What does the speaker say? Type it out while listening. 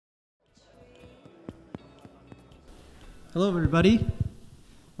Hello, everybody.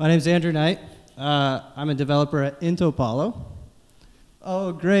 My name is Andrew Knight. I'm a developer at Intopalo.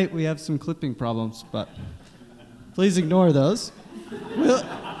 Oh, great, we have some clipping problems, but please ignore those.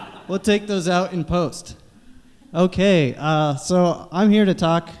 We'll take those out in post. Okay, so I'm here to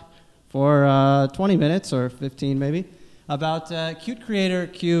talk for 20 minutes, or 15 maybe, about Qt Creator,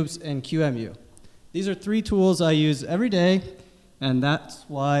 Cubes, and QEMU. These are three tools I use every day, and that's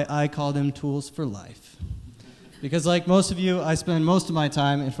why I call them tools for life. Because like most of you, I spend most of my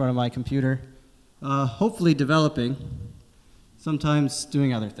time in front of my computer, hopefully developing, sometimes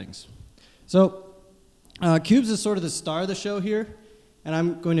doing other things. So Cubes is sort of the star of the show here, and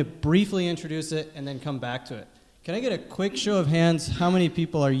I'm going to briefly introduce it and then come back to it. Can I get a quick show of hands how many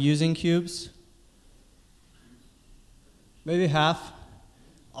people are using Cubes? Maybe half?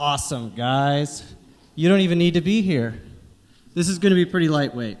 Awesome, guys. You don't even need to be here. This is going to be pretty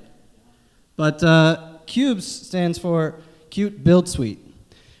lightweight. But Cubes stands for Qt Build Suite.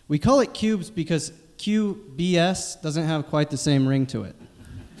 We call it Cubes because QBS doesn't have quite the same ring to it.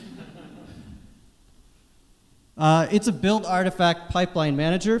 It's a build artifact pipeline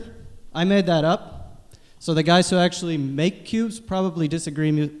manager. I made that up. So the guys who actually make Cubes probably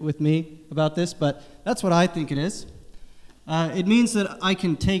disagree with me about this, but that's what I think it is. It means that I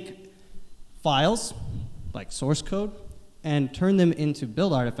can take files, like source code, and turn them into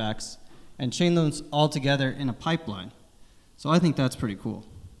build artifacts and chain those all together in a pipeline. So I think that's pretty cool.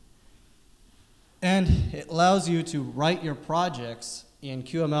 And it allows you to write your projects in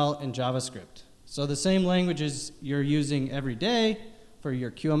QML and JavaScript. So the same languages you're using every day for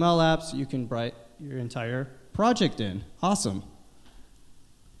your QML apps, you can write your entire project in. Awesome.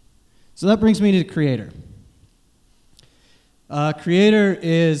 So that brings me to Creator. Creator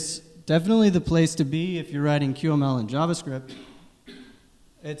is definitely the place to be if you're writing QML and JavaScript.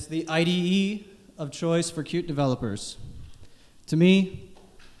 It's the IDE of choice for Qt developers. To me,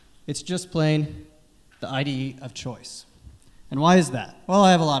 it's just plain the IDE of choice. And why is that? Well,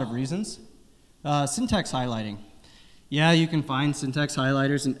 I have a lot of reasons. Syntax highlighting. Yeah, you can find syntax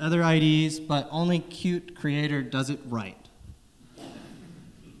highlighters in other IDEs, but only Qt Creator does it right.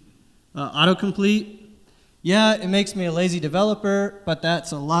 Autocomplete. Yeah, it makes me a lazy developer, but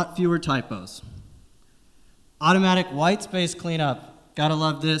that's a lot fewer typos. Automatic white space cleanup. Gotta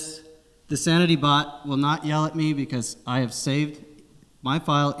love this. The Sanity bot will not yell at me because I have saved my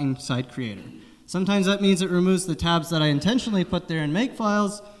file inside Creator. Sometimes that means it removes the tabs that I intentionally put there in make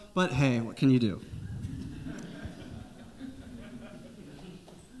files, but hey, what can you do?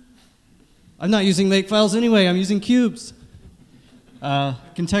 I'm not using make files anyway, I'm using Cubes.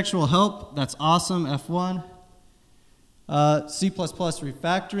 Contextual help, that's awesome, F1. C++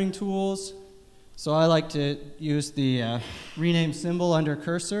 refactoring tools. So I like to use the rename symbol under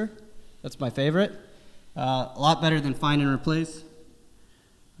cursor. That's my favorite. A lot better than find and replace.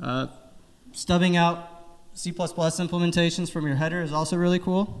 Stubbing out C++ implementations from your header is also really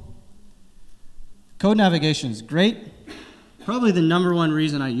cool. Code navigation is great. Probably the number one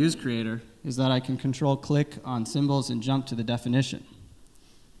reason I use Creator is that I can control-click on symbols and jump to the definition.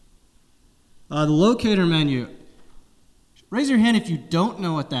 The locator menu. Raise your hand if you don't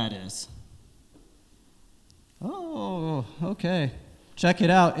know what that is. Oh, okay. Check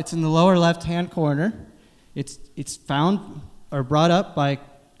it out. It's in the lower left-hand corner. It's found or brought up by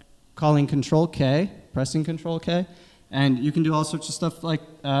calling Control-K, pressing Control-K, and you can do all sorts of stuff like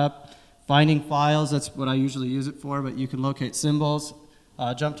finding files. That's what I usually use it for, but you can locate symbols,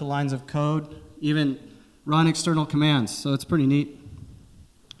 jump to lines of code, even run external commands, so it's pretty neat.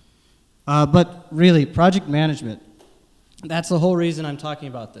 But really, project management. That's the whole reason I'm talking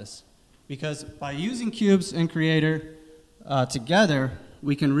about this. Because by using Cubes and Creator together,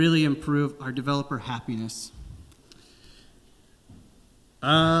 we can really improve our developer happiness.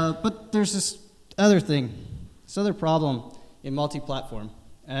 But there's this other thing, this other problem in multi-platform,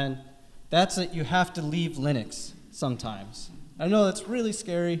 and that's that you have to leave Linux sometimes. I know that's really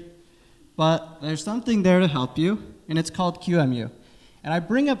scary, but there's something there to help you, and it's called QEMU. And I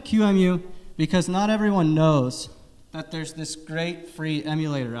bring up QEMU because not everyone knows that there's this great free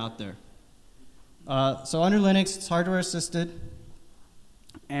emulator out there. So under Linux, it's hardware assisted,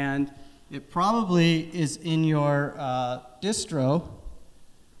 and it probably is in your distro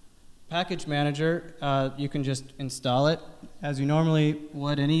package manager. You can just install it as you normally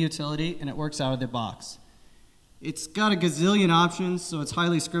would any utility, and it works out of the box. It's got a gazillion options, so it's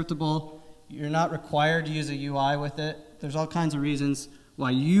highly scriptable. You're not required to use a UI with it. There's all kinds of reasons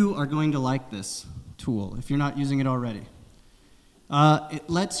why you are going to like this tool if you're not using it already. It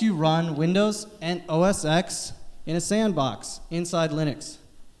lets you run Windows and OS X in a sandbox inside Linux.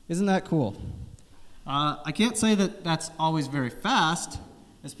 Isn't that cool? I can't say that that's always very fast,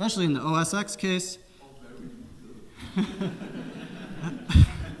 especially in the OS X case.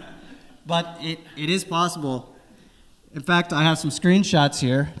 But it is possible. In fact, I have some screenshots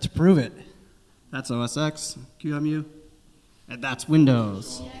here to prove it. That's OS X, QEMU, and that's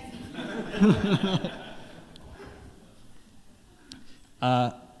Windows.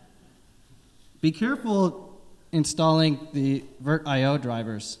 Be careful installing the virt.io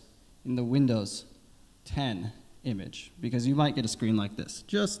drivers in the Windows 10 image, because you might get a screen like this,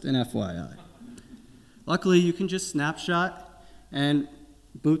 just an FYI. Luckily, you can just snapshot and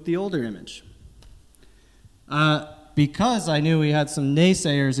boot the older image. Because I knew we had some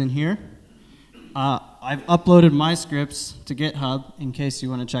naysayers in here, I've uploaded my scripts to GitHub in case you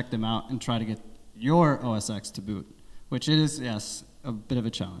want to check them out and try to get your OS X to boot, which is, yes, a bit of a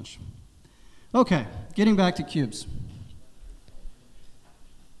challenge. Okay, getting back to cubes.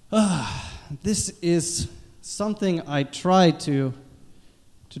 This is something I tried to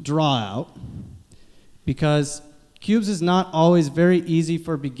draw out because cubes is not always very easy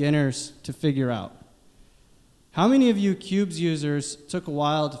for beginners to figure out. How many of you cubes users took a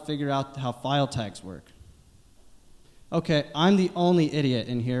while to figure out how file tags work? Okay, I'm the only idiot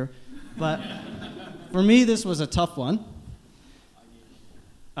in here, but for me this was a tough one.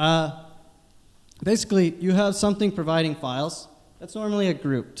 Basically, you have something providing files. That's normally a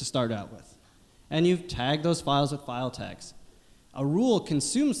group to start out with. And you've tagged those files with file tags. A rule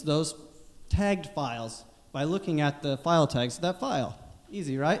consumes those tagged files by looking at the file tags of that file.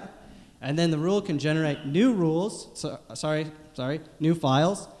 Easy, right? And then the rule can generate new rules, new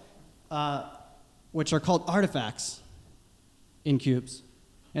files, which are called artifacts in cubes.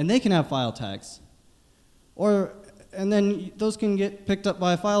 And they can have file tags. And then those can get picked up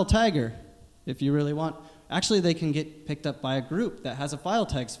by a file tagger if you really want. Actually, they can get picked up by a group that has a file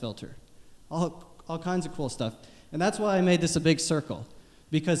tags filter. All kinds of cool stuff. And that's why I made this a big circle.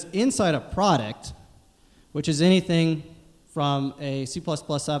 Because inside a product, which is anything from a C++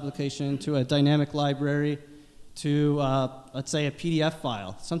 application to a dynamic library to, let's say, a PDF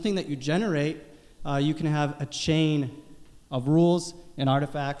file, something that you generate, you can have a chain of rules and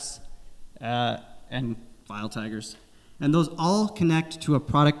artifacts and file taggers. And those all connect to a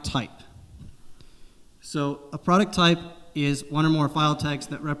product type. So a product type is one or more file tags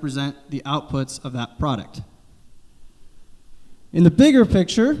that represent the outputs of that product. In the bigger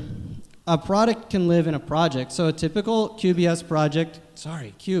picture, a product can live in a project. So a typical QBS project,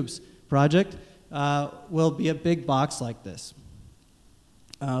 cubes project, will be a big box like this,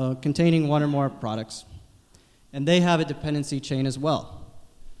 containing one or more products. And they have a dependency chain as well.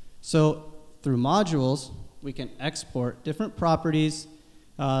 So through modules, we can export different properties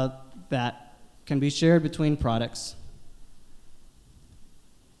that can be shared between products,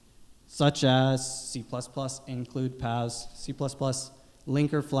 such as C++ include paths, C++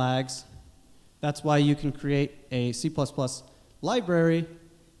 linker flags. That's why you can create a C++ library,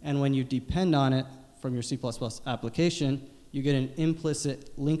 and when you depend on it from your C++ application, you get an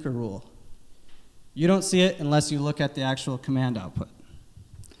implicit linker rule. You don't see it unless you look at the actual command output.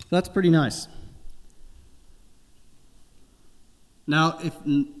 That's pretty nice. Now, if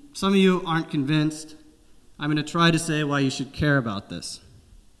some of you aren't convinced, I'm going to try to say why you should care about this.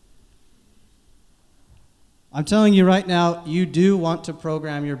 I'm telling you right now, you do want to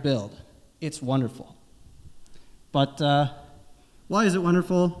program your build. It's wonderful. But why is it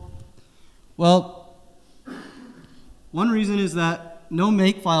wonderful? Well, one reason is that no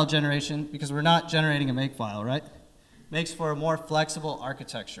makefile generation, because we're not generating a makefile, right? Makes for a more flexible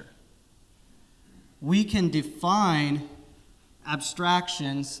architecture. We can define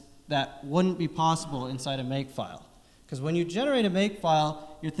abstractions that wouldn't be possible inside a makefile. Because when you generate a makefile,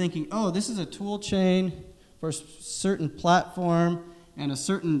 you're thinking, oh, this is a tool chain for a certain platform and a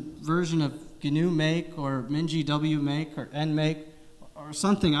certain version of GNU make or MinGW make or NMake or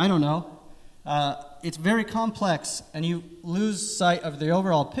something, I don't know. It's very complex, and you lose sight of the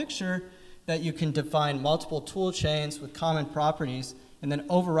overall picture that you can define multiple tool chains with common properties and then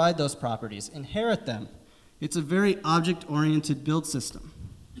override those properties, inherit them. It's a very object-oriented build system.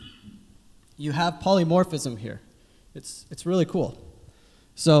 You have polymorphism here. It's really cool.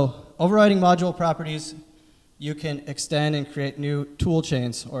 So overriding module properties, you can extend and create new tool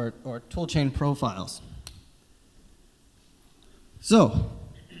chains or tool chain profiles. So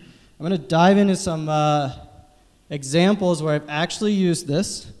I'm going to dive into some examples where I've actually used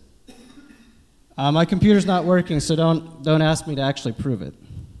this. My computer's not working, so don't ask me to actually prove it.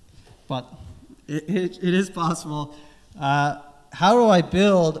 But it is possible. How do I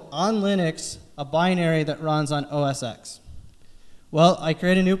build on Linux a binary that runs on OS X? Well, I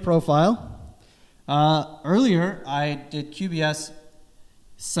create a new profile. Earlier, I did QBS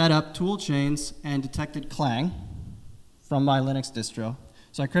setup tool chains and detected Clang from my Linux distro.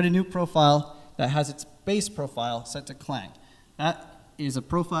 So I created a new profile that has its base profile set to Clang. That is a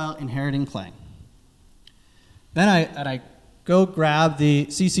profile inheriting Clang. Then I go grab the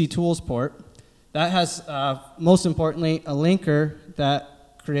CC tools port. That has, most importantly, a linker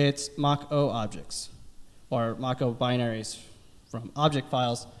that creates Mach-O objects, or Mach-O binaries from object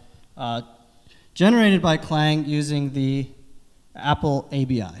files generated by Clang using the Apple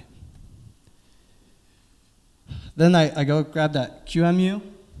ABI. Then I go grab that QEMU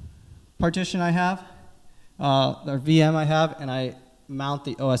partition I have, or VM I have, and I mount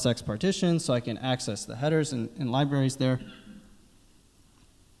the OSX partition so I can access the headers and libraries there.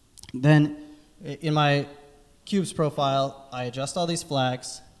 Then in my cubes profile, I adjust all these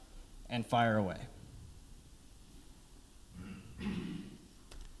flags and fire away.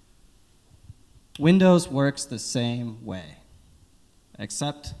 Windows works the same way,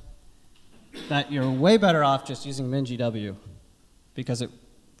 except that you're way better off just using MinGW because it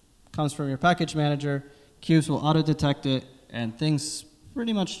comes from your package manager, cubes will auto-detect it, and things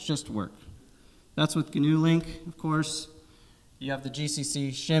pretty much just work. That's with GNU Link, of course. You have the GCC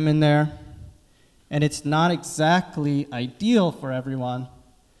shim in there, and it's not exactly ideal for everyone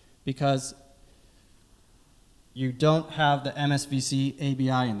because you don't have the MSVC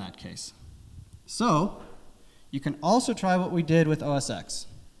ABI in that case. So you can also try what we did with OSX,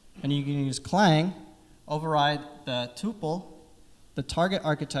 and you can use Clang, override the tuple, the target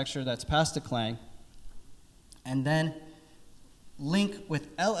architecture that's passed to Clang, and then link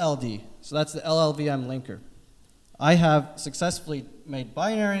with LLD. So that's the LLVM linker. I have successfully made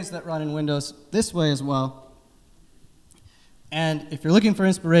binaries that run in Windows this way as well. And if you're looking for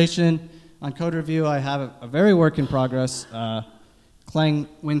inspiration, on code review I have a very work in progress Clang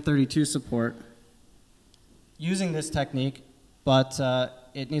Win32 support using this technique, but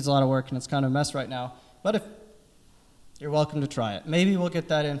it needs a lot of work and it's kind of a mess right now. But if you're welcome to try it. Maybe we'll get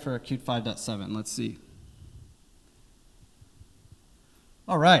that in for Qt 5.7. Let's see.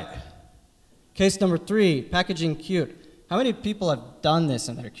 All right. Case number 3, packaging Qt. How many people have done this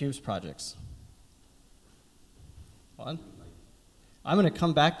in their cubes projects? 1. I'm going to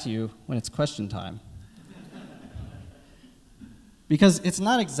come back to you when it's question time. Because it's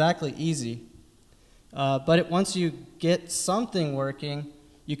not exactly easy, but once you get something working,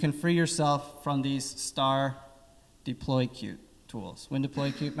 you can free yourself from these star deploy Qt tools. Win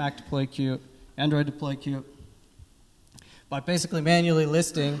deploy Qt, Mac deploy Qt, Android deploy Qt. By basically manually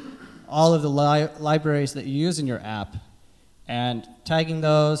listing all of the libraries that you use in your app and tagging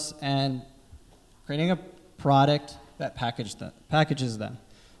those and creating a product that packages them.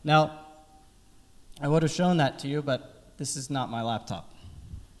 Now, I would have shown that to you, but this is not my laptop.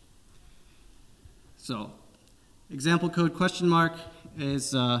 So, example code question mark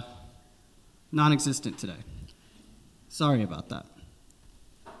is non-existent today. Sorry about that.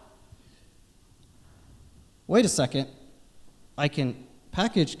 Wait a second. I can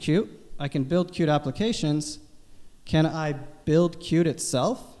package Qt. I can build Qt applications. Can I build Qt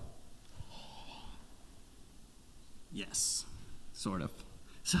itself? Yes, sort of.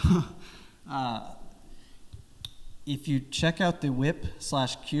 So, if you check out the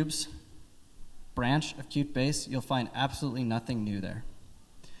whip/cubes branch of QtBase, you'll find absolutely nothing new there.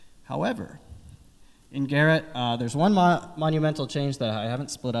 However, in Garrett, there's one monumental change that I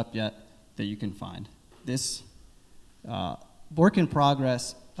haven't split up yet that you can find. This work in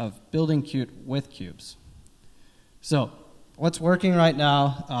progress of building Qt with cubes. So, what's working right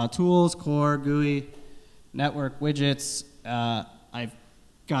now? Tools, core, GUI, network, widgets. I've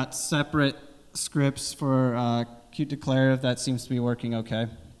got separate scripts for Qt declarative that seems to be working okay.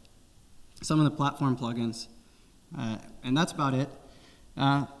 Some of the platform plugins, and that's about it.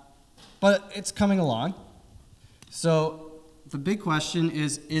 But it's coming along. So the big question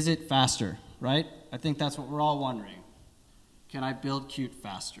is it faster, right? I think that's what we're all wondering. Can I build Qt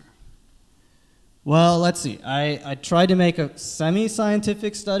faster? Well, let's see. I tried to make a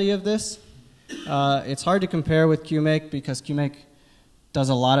semi-scientific study of this. It's hard to compare with QMake because QMake does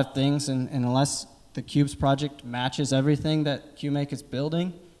a lot of things, and unless the Cubes project matches everything that QMake is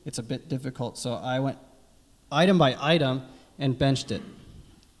building, it's a bit difficult. So I went item by item and benched it.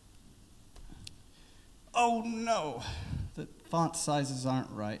 Oh no, the font sizes aren't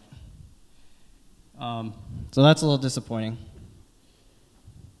right. So that's a little disappointing.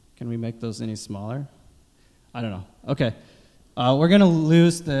 Can we make those any smaller? I don't know. Okay, we're going to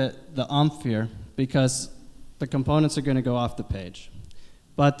lose the umph here because the components are going to go off the page.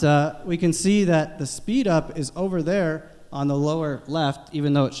 But we can see that the speed up is over there on the lower left,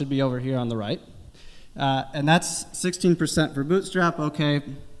 even though it should be over here on the right. And that's 16% for Bootstrap. Okay,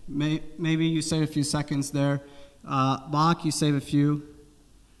 maybe you save a few seconds there. Mock, you save a few,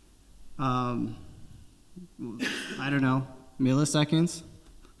 I don't know, milliseconds,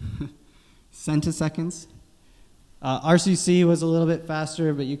 centiseconds. RCC was a little bit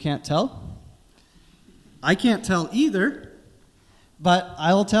faster, but you can't tell. I can't tell either, but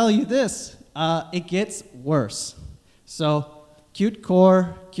I will tell you this, it gets worse. So Qt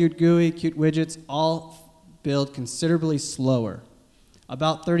Core, Qt GUI, Qt widgets all build considerably slower,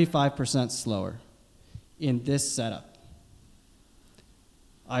 about 35% slower in this setup.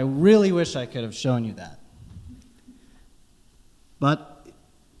 I really wish I could have shown you that. But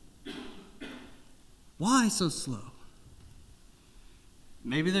why so slow?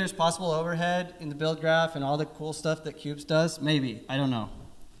 Maybe there's possible overhead in the build graph and all the cool stuff that Qubes does. Maybe, I don't know.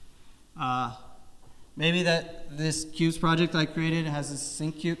 Maybe that this Qubes project I created has a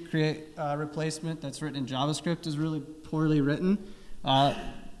syncQt replacement that's written in JavaScript is really poorly written.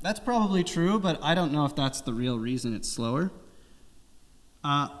 That's probably true, but I don't know if that's the real reason it's slower.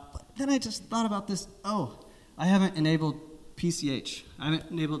 But then I just thought about this. Oh, I haven't enabled PCH. I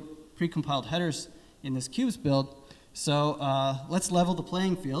haven't enabled precompiled headers in this Qubes build. So let's level the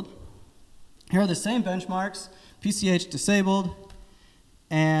playing field. Here are the same benchmarks, PCH disabled,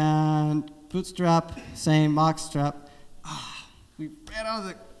 and Bootstrap, same, Mockstrap. We ran out of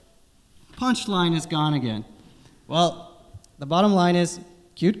the punchline is gone again. Well, the bottom line is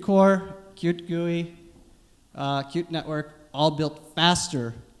Qt Core, Qt GUI, Qt Network, all built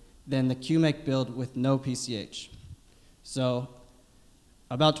faster than the QMake build with no PCH. So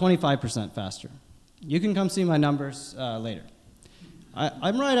about 25% faster. You can come see my numbers later.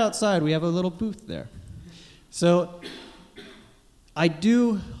 I'm right outside. We have a little booth there. So I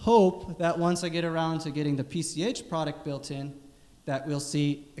do hope that once I get around to getting the PCH product built in, that we'll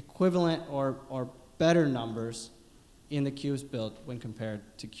see equivalent or better numbers in the Qubes build when compared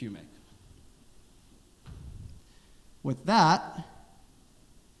to QMake. With that,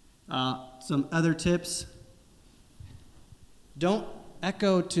 some other tips. Don't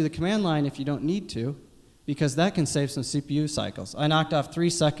echo to the command line if you don't need to, because that can save some CPU cycles. I knocked off 3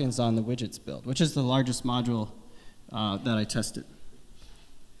 seconds on the widgets build, which is the largest module that I tested.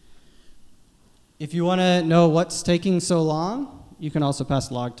 If you want to know what's taking so long, you can also pass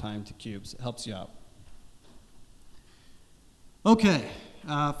log time to Qubes. It helps you out. Okay,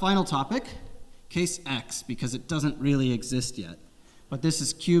 final topic, case X, because it doesn't really exist yet. But this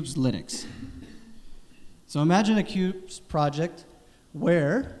is Qubes Linux. So imagine a Qubes project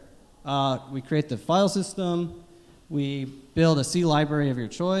where we create the file system, we build a C library of your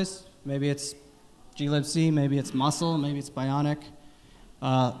choice. Maybe it's glibc, maybe it's Muscle, maybe it's Bionic.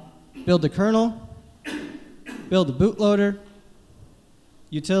 Build the kernel, build the bootloader,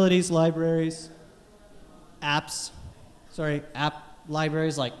 utilities, libraries, app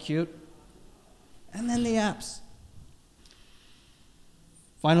libraries like Qt, and then the apps.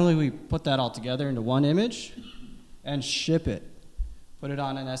 Finally, we put that all together into one image and ship it. Put it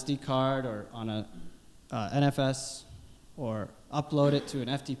on an SD card or on a NFS, or upload it to an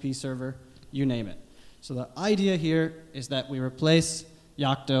FTP server, you name it. So the idea here is that we replace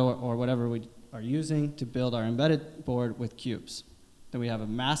Yocto or whatever we are using to build our embedded board with Qubes. Then we have a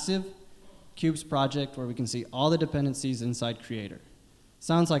massive Qubes project where we can see all the dependencies inside Creator.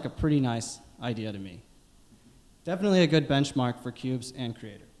 Sounds like a pretty nice idea to me. Definitely a good benchmark for Qubes and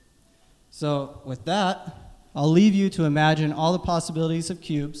Creator. So with that, I'll leave you to imagine all the possibilities of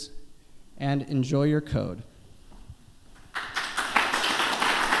Qubes and enjoy your code.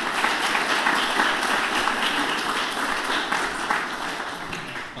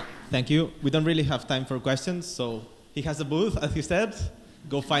 Thank you. We don't really have time for questions, so he has a booth, as he said.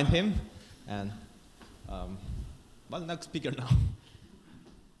 Go find him. And, well, next speaker now.